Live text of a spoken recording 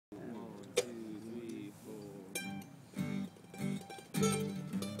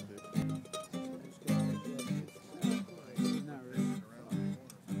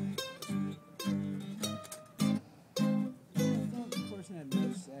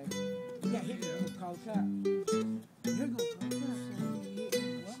Yeah, hit me with call the cop. You're gonna call the cops.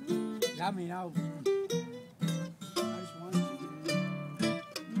 I mean, I just wanted to.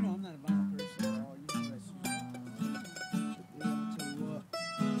 You know, I'm not a violent person at all. You know that's just. But I'll tell you what.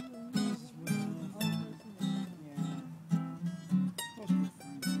 This is what yeah. Supposed to be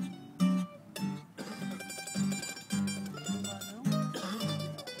free.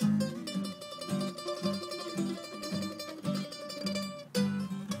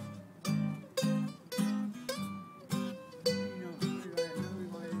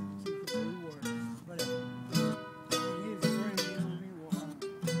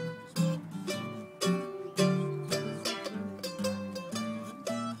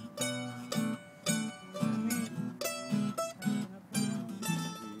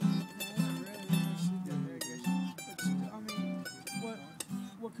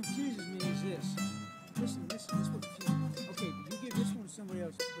 What confuses me is this. Listen, this what confuses me. Okay, you give this one to somebody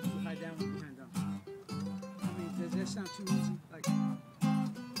else, but you hide that one behind them. I mean, does that sound too easy? Like, you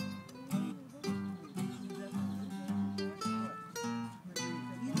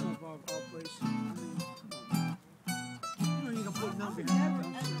know, of all places. I mean, come on. You know, you can put none behind the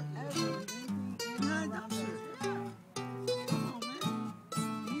dumpster. Behind the dumpster. Come on,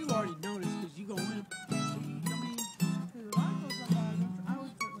 man. You already know this because you go in.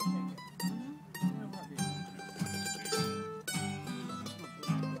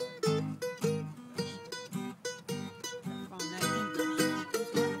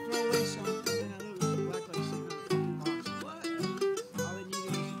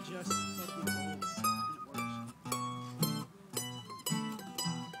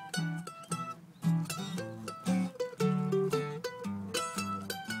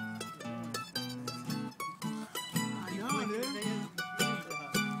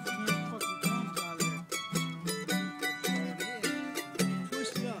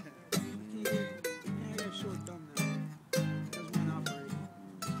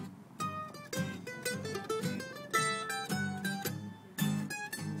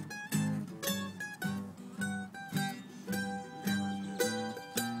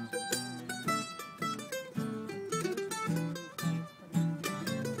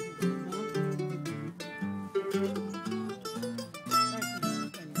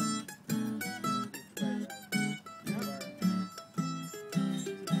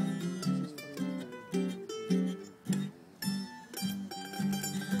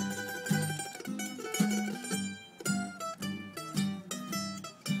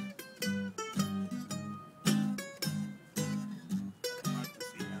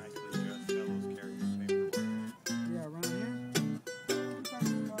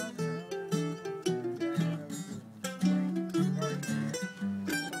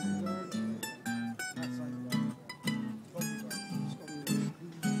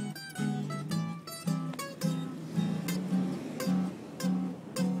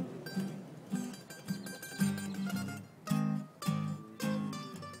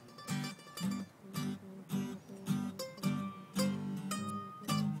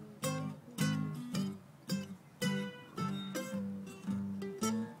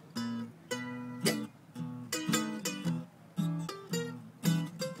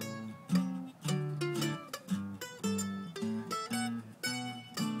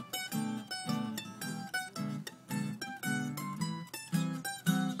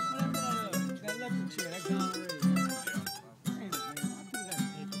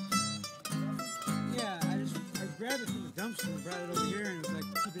 Grabbed it from the dumpster and brought it over here and it was like,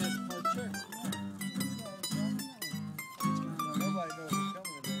 keep it at the park chair. Nobody knows it's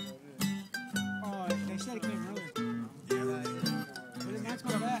coming today, though, do they? Oh, they said it came earlier. But it might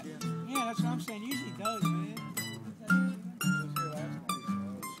come back. Yeah, that's what I'm saying. Usually it does, man. It was here last night.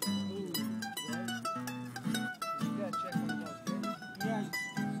 You gotta check one of those, okay? Yeah,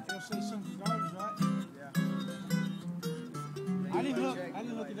 it'll say something garbage, right? Yeah. I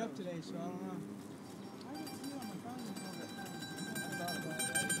didn't look it up today, so I don't know.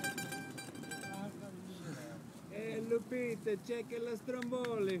 Lupita, cheque los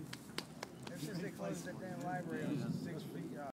tromboles. Ever since they closed that damn library, I was 6 feet.